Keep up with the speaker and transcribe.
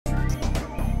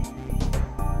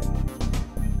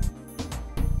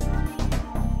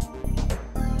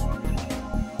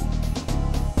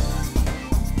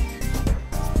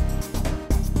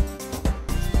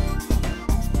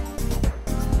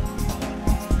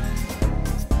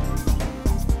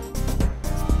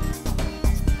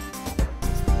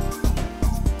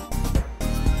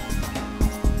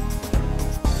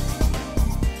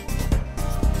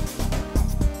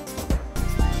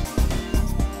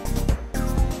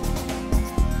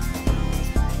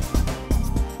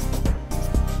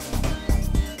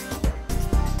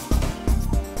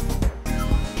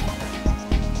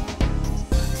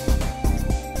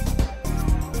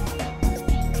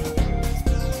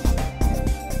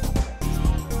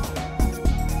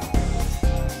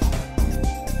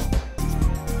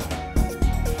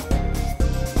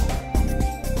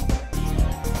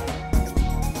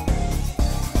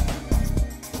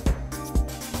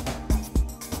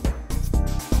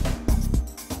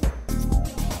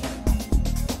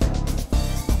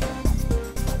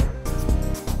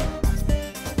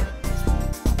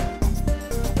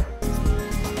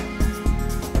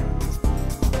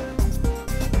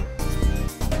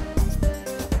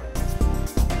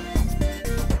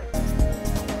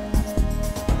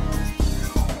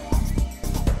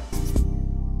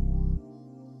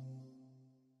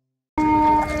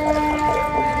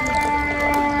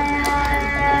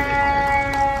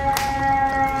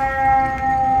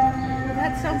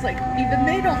Even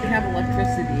they don't have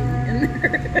electricity in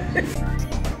there.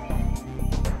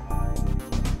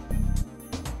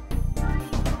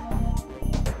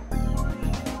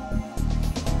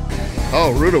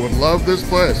 Oh, Ruta would love this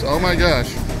place. Oh my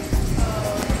gosh.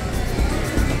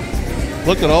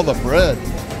 Look at all the bread.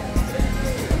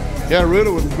 Yeah,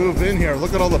 Ruta would move in here.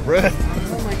 Look at all the bread.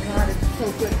 Oh my God, it's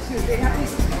so good too. They have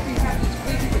these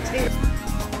crazy potatoes.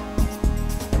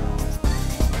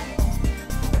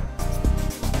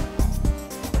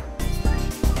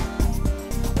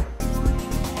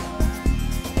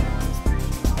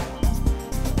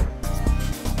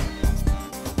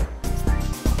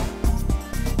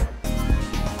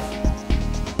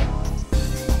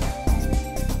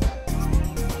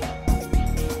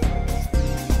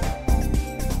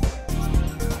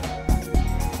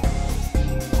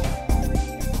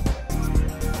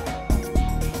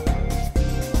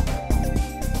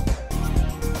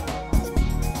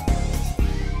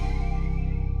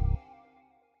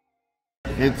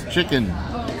 It's chicken.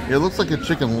 It looks like a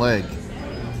chicken leg,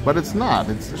 but it's not.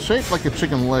 It's shaped like a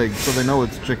chicken leg, so they know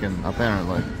it's chicken,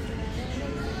 apparently.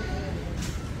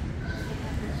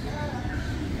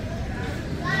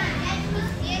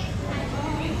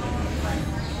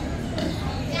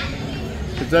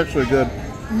 It's actually good.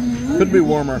 Could be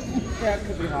warmer. Yeah, it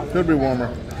could be hotter. Could be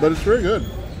warmer, but it's very good.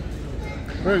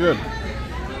 Very good.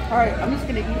 All right, I'm just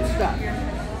gonna eat stuff.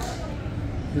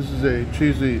 This is a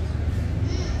cheesy.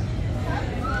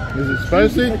 Is it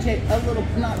spicy? A little,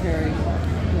 not very.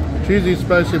 Cheesy,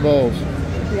 spicy balls.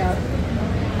 Yeah.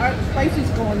 Our spicy's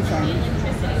going some.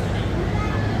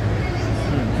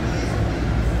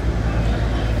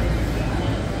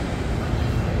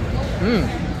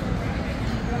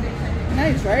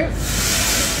 Nice, right?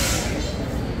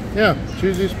 Yeah,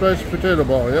 cheesy, spicy potato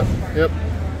ball. Yep, yep.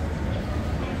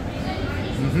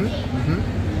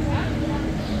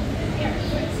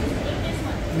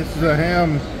 This is a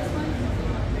ham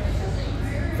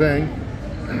thing.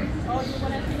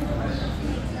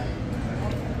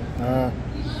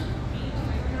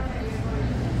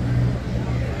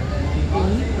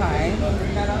 Meat pie.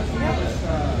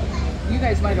 You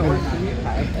guys might have ordered the meat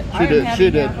pie. She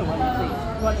did. Half of one, please.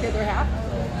 You want the other half?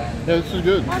 Yeah, this is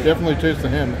good. Definitely taste the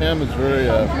ham. Ham is very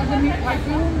Here's the meat pie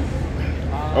too.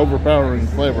 overpowering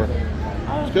flavor.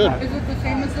 It's good. Is it the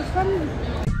same as this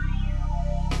one?